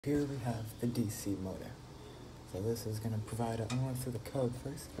Here we have the DC motor. So this is going to provide I'm going through the code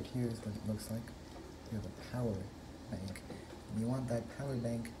first, but here's what it looks like. You have a power bank. And you want that power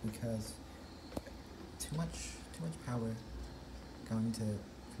bank because too much power going to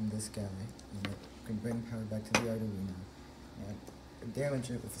from this guy, and it could bring power back to the Arduino. And damage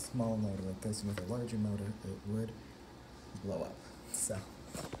it with a small motor like this, and with a larger motor it would blow up. So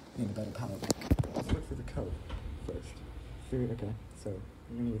you need a better power bank. Let's look through the code first. Okay, so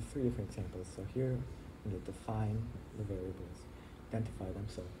we're going to use three different examples. So here we need to define the variables, identify them.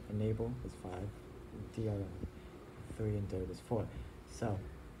 So enable is 5, DRL 3, and dirt is 4. So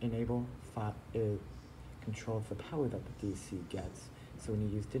enable 5 it controls the power that the DC gets. So when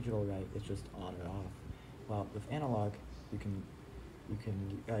you use digital write, it's just on or off. Well, with analog, you can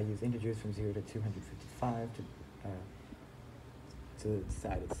use integers from 0 to 255 to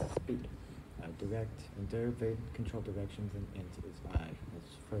decide its speed. Direct and derivative control directions, and int is y.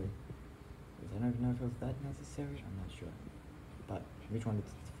 That's for, I don't know if it was that necessary, I'm not sure. But we just wanted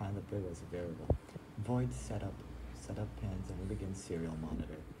to define that there was a variable. Void setup pins, and we begin serial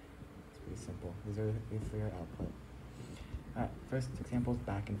monitor. It's pretty simple. These are for your output. Alright, first example is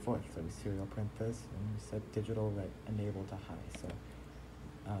back and forth. So we serial print this, and we set digital write enable to high. So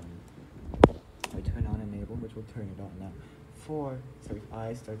I turn on enable, which will turn it on now. If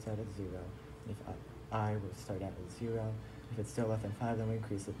I starts out at 0, if I will start out at 0, if it's still less than 5, then we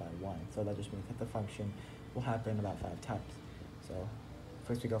increase it by 1. So that just means that the function will happen about 5 times. So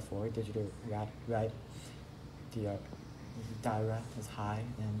first we go forward, digital write, dira is high,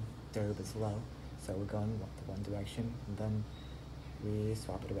 and derb is low. So we're going the one direction, and then we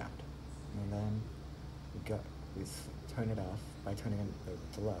swap it around. And then we turn it off by turning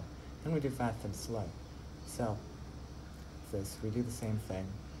it to low. Then we do fast and slow. So we do the same thing.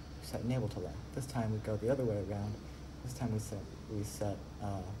 We set enable to low. This time we go the other way around. This time we set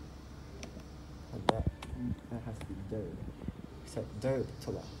that has to be derb. We set derb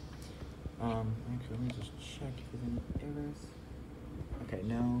to low. Actually, let me just check if there's any errors. Okay,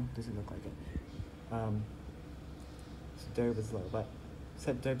 no, doesn't look like it. So derb is low, but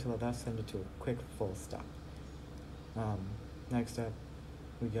set derb to low. That'll send it to a quick full stop. Next up,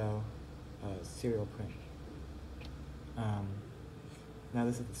 we go serial print. Now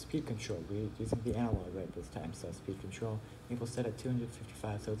this is the speed control. We're using the analog right this time, so speed control. Equal set at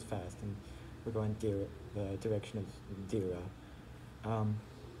 255, so it's fast, and we're going the direction of 0.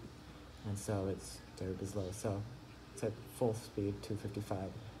 And so it's derb is low. So it's at full speed,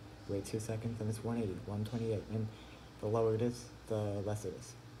 255. Wait 2 seconds, and it's 180, 128. And the lower it is, the less it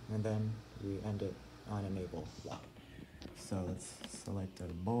is. And then we end it on enable loud. So let's select our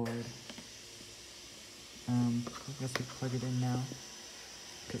board. I guess we plug it in now,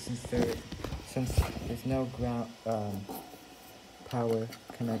 because since there's no ground power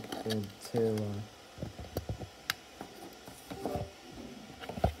connected to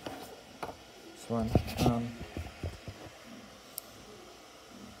this one.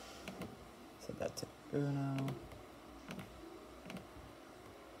 Set that to Uno.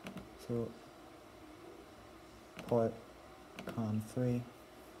 So port COM3.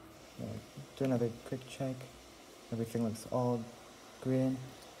 Do another quick check. Everything looks all green.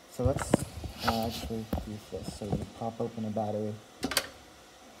 So let's actually use this. So we pop open a battery,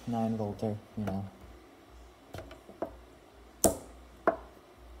 9 volter,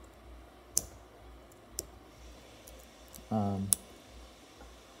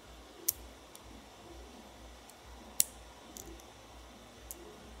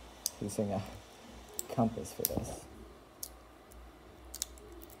 using a compass for this.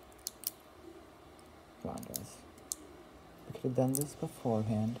 Come on, guys. I could have done this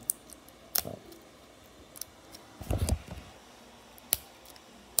beforehand, but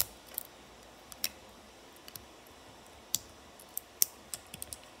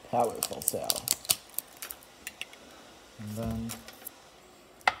powerful cell. And then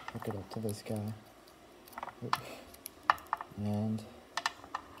hook it up to this guy. And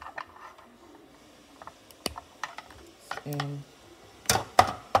in.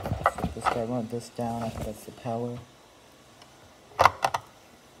 This guy won't this down, I think that's the power.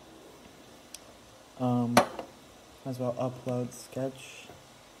 As well upload sketch.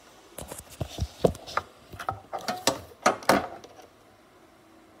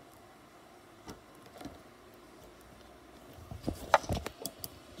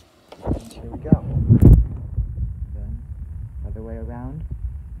 And here we go. Then other way around.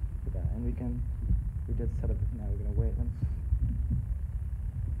 And we did set up this now, we're gonna wait.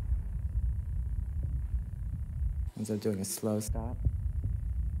 Ends up doing a slow stop.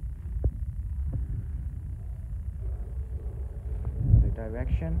 Another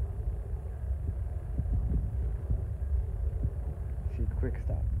direction. See, quick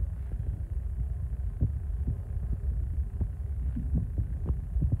stop.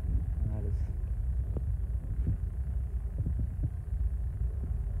 That is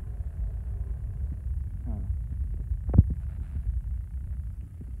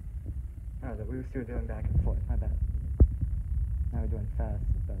oh, we were still doing back and forth, my bad. Now we're doing fast,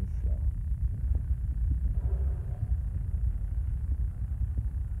 then slow.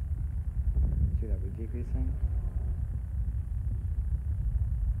 See that we're decreasing.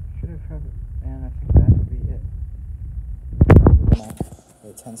 Should have probably, and I think that would be it.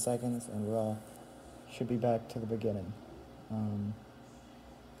 Wait 10 seconds and we're all should be back to the beginning.